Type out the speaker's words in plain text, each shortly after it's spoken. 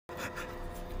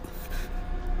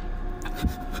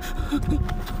This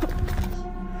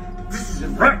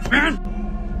isn't right, man!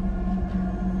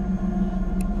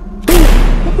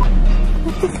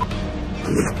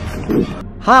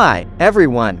 Hi,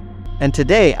 everyone! And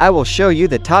today I will show you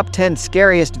the top 10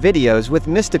 scariest videos with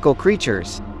mystical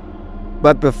creatures.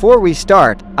 But before we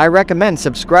start, I recommend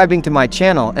subscribing to my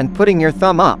channel and putting your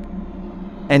thumb up.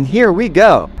 And here we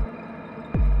go!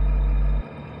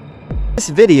 This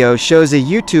video shows a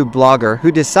YouTube blogger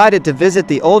who decided to visit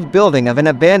the old building of an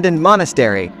abandoned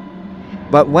monastery.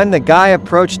 But when the guy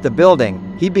approached the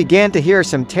building, he began to hear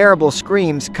some terrible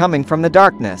screams coming from the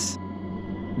darkness.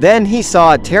 Then he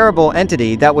saw a terrible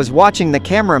entity that was watching the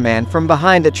cameraman from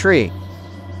behind a tree.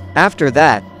 After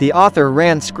that, the author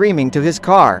ran screaming to his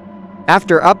car.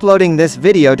 After uploading this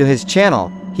video to his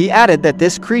channel, he added that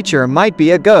this creature might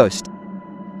be a ghost.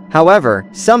 However,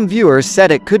 some viewers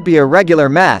said it could be a regular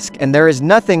mask and there is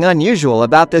nothing unusual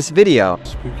about this video.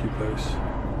 Spooky place.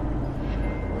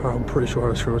 I'm pretty sure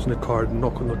I was in the car,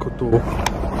 knock on the door.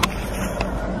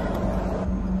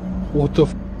 What the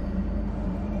f?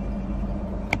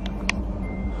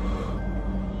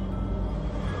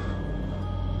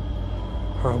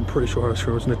 I'm pretty sure I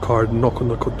was in the car, knock on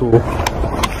the door.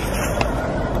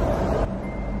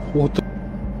 What the?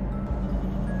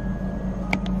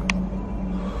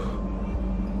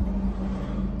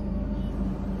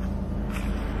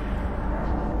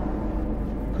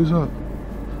 Who's that?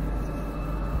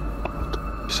 What the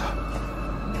is that?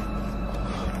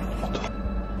 What the?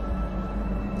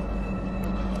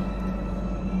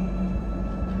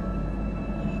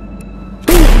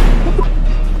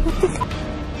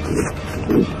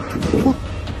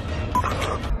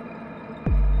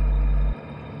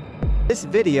 This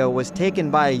video was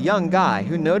taken by a young guy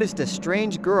who noticed a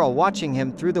strange girl watching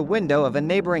him through the window of a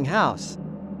neighboring house.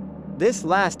 This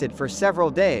lasted for several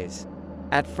days.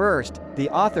 At first, the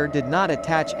author did not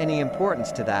attach any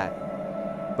importance to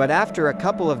that. But after a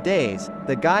couple of days,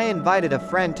 the guy invited a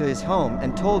friend to his home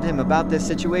and told him about this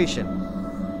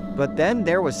situation. But then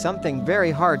there was something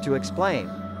very hard to explain.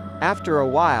 After a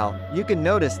while, you can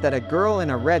notice that a girl in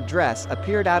a red dress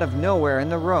appeared out of nowhere in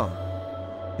the room.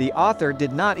 The author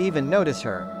did not even notice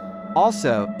her.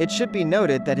 Also, it should be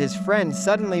noted that his friend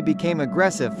suddenly became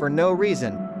aggressive for no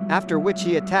reason, after which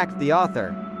he attacked the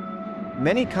author.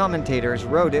 Many commentators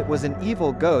wrote it was an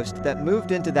evil ghost that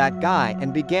moved into that guy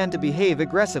and began to behave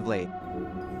aggressively.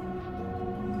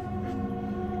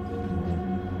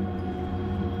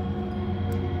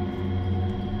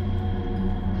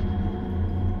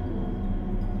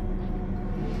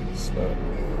 It's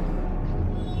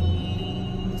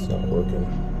not working.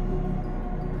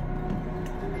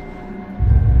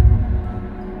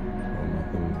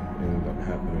 Nothing ended up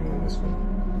happening on this one.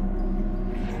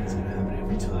 It's gonna happen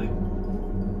every time.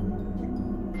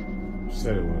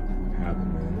 Said it would happen,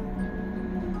 man.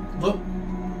 Look!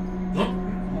 Look!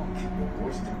 People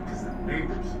voiced it because they're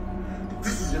neighbors.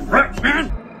 This isn't right,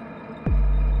 man!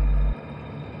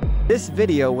 This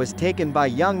video was taken by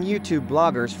young YouTube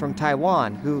bloggers from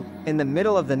Taiwan who, in the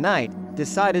middle of the night,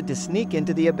 decided to sneak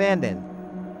into the abandoned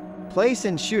place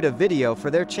and shoot a video for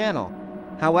their channel.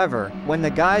 However, when the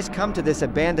guys come to this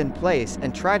abandoned place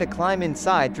and try to climb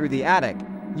inside through the attic,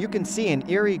 you can see an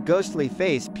eerie ghostly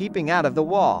face peeping out of the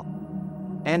wall.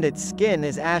 And its skin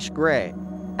is ash gray.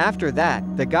 After that,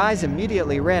 the guys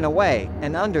immediately ran away,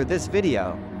 and under this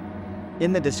video,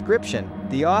 in the description,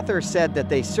 the author said that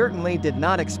they certainly did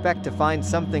not expect to find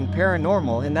something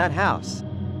paranormal in that house.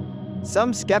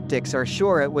 Some skeptics are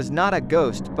sure it was not a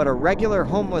ghost but a regular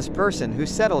homeless person who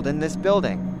settled in this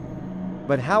building.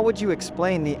 But how would you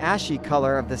explain the ashy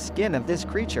color of the skin of this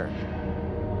creature?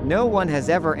 No one has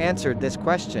ever answered this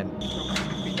question.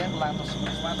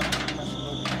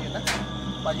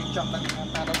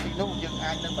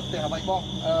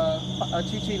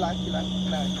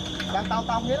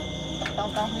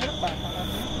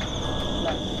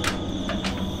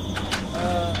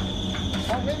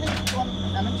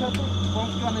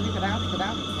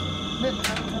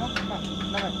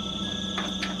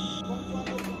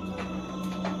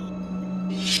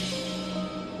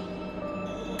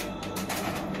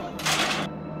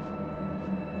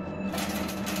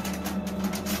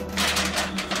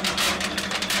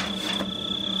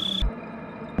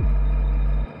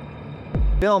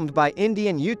 Filmed by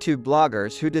Indian YouTube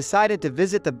bloggers who decided to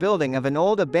visit the building of an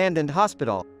old abandoned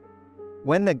hospital.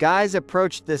 When the guys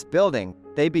approached this building,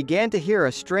 they began to hear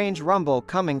a strange rumble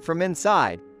coming from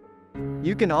inside.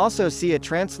 You can also see a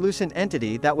translucent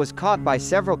entity that was caught by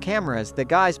several cameras the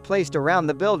guys placed around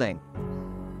the building.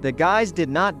 The guys did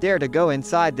not dare to go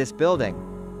inside this building.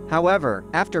 However,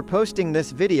 after posting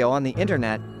this video on the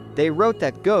internet, they wrote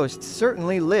that ghosts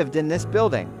certainly lived in this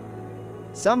building.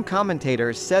 Some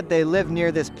commentators said they live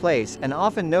near this place and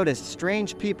often noticed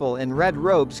strange people in red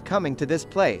robes coming to this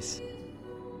place.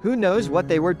 Who knows what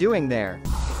they were doing there?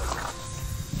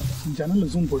 ஜன்னல்ல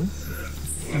zoom போடு.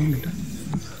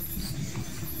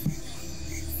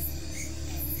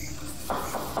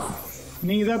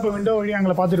 நீங்க தான் இப்ப window வழி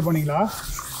அங்க பாத்துட்டு போனீங்களா?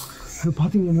 அது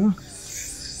பாத்தீங்களா?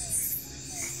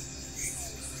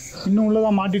 இன்னும்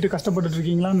உள்ளதா மாட்டிட்டு கஷ்டப்பட்டுட்டு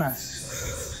இருக்கீங்களா என்ன?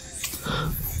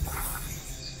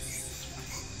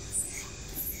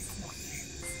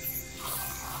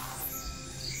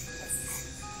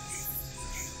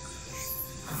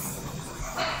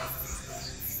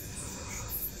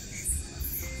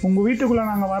 உங்க வீட்டுக்குள்ள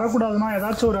நாங்க வரக்கூடாதுன்னா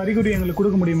ஏதாச்சும் ஒரு அறிகுறி எங்களுக்கு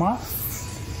கொடுக்க முடியுமா?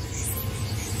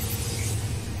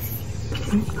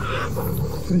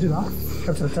 புரிஞ்சுதா?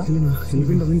 கரெக்டா?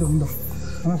 விண்டோ விண்டோ விண்டோ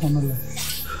அதான் சொன்னல.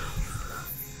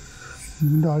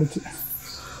 விண்டோ அடிச்சு.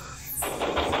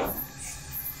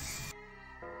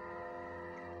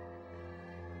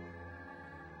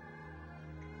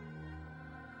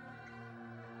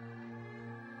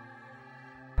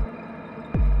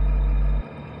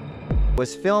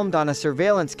 Was filmed on a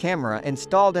surveillance camera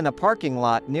installed in a parking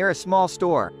lot near a small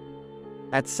store.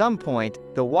 At some point,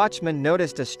 the watchman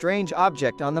noticed a strange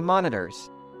object on the monitors.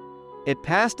 It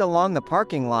passed along the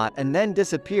parking lot and then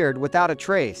disappeared without a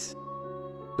trace.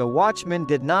 The watchman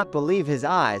did not believe his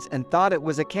eyes and thought it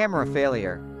was a camera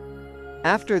failure.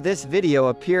 After this video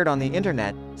appeared on the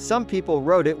internet, some people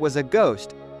wrote it was a ghost,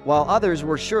 while others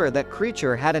were sure that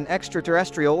creature had an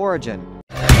extraterrestrial origin.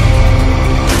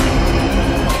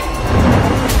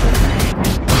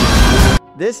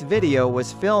 This video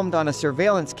was filmed on a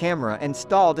surveillance camera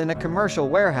installed in a commercial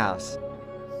warehouse.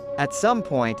 At some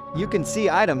point, you can see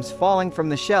items falling from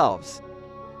the shelves.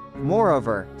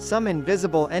 Moreover, some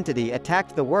invisible entity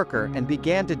attacked the worker and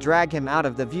began to drag him out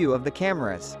of the view of the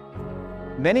cameras.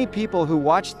 Many people who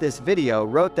watched this video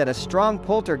wrote that a strong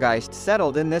poltergeist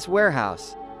settled in this warehouse.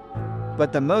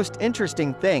 But the most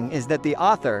interesting thing is that the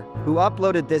author, who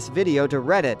uploaded this video to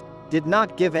Reddit, did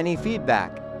not give any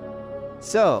feedback.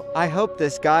 So, I hope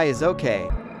this guy is okay.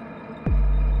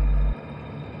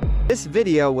 This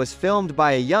video was filmed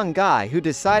by a young guy who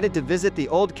decided to visit the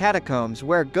old catacombs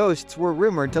where ghosts were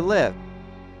rumored to live.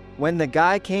 When the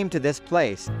guy came to this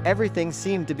place, everything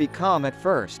seemed to be calm at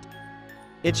first.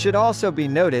 It should also be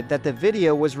noted that the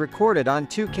video was recorded on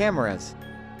 2 cameras.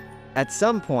 At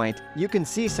some point, you can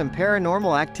see some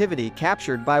paranormal activity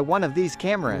captured by one of these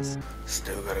cameras.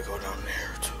 Still gotta go down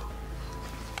there too.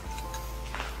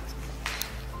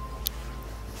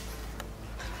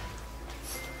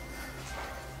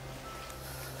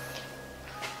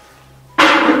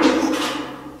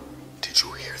 Did you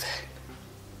hear that?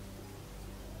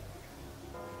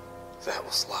 That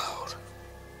was loud.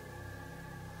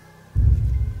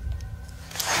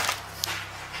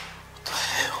 What the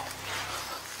hell?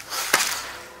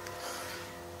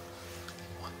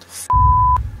 What the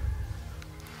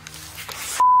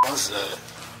was that?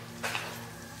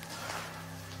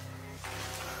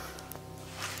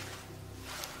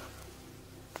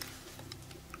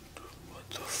 What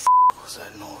the was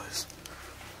that noise?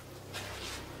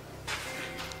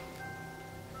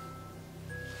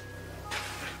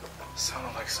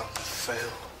 Sounded like something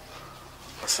fell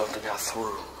or something got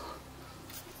through.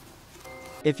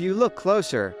 If you look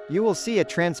closer, you will see a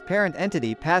transparent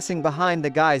entity passing behind the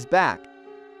guy's back.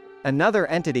 Another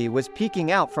entity was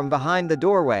peeking out from behind the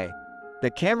doorway.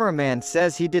 The cameraman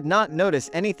says he did not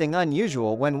notice anything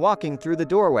unusual when walking through the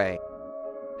doorway.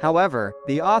 However,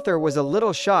 the author was a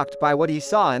little shocked by what he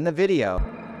saw in the video.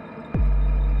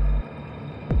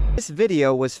 This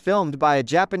video was filmed by a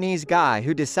Japanese guy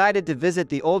who decided to visit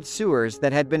the old sewers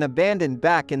that had been abandoned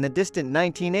back in the distant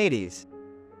 1980s.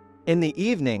 In the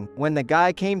evening, when the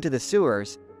guy came to the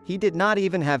sewers, he did not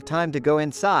even have time to go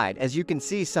inside, as you can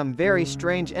see some very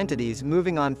strange entities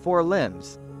moving on 4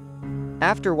 limbs.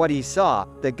 After what he saw,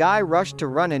 the guy rushed to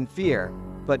run in fear,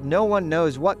 but no one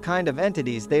knows what kind of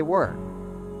entities they were.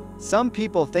 Some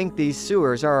people think these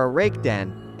sewers are a rake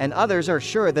den, and others are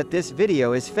sure that this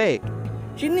video is fake.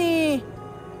 Sini.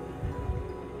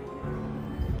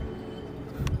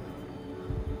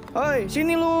 Hoi,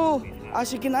 sini lu.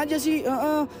 Asikin aja sih.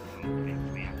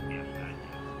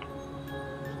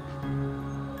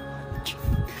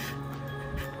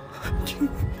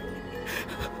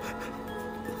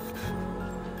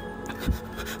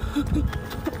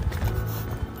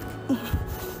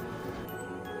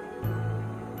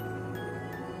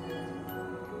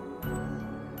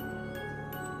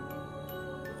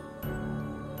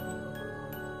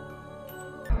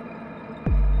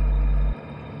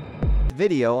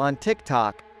 Video on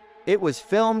TikTok. It was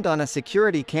filmed on a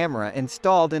security camera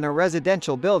installed in a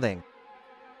residential building.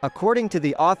 According to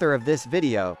the author of this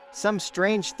video, some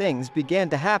strange things began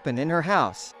to happen in her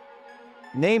house.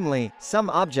 Namely,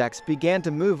 some objects began to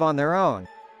move on their own.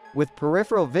 With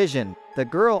peripheral vision, the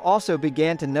girl also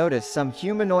began to notice some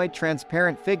humanoid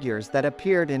transparent figures that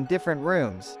appeared in different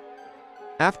rooms.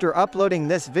 After uploading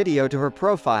this video to her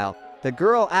profile, the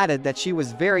girl added that she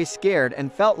was very scared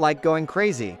and felt like going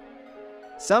crazy.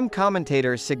 Some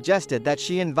commentators suggested that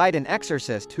she invite an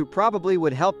exorcist who probably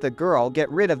would help the girl get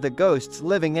rid of the ghosts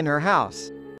living in her house.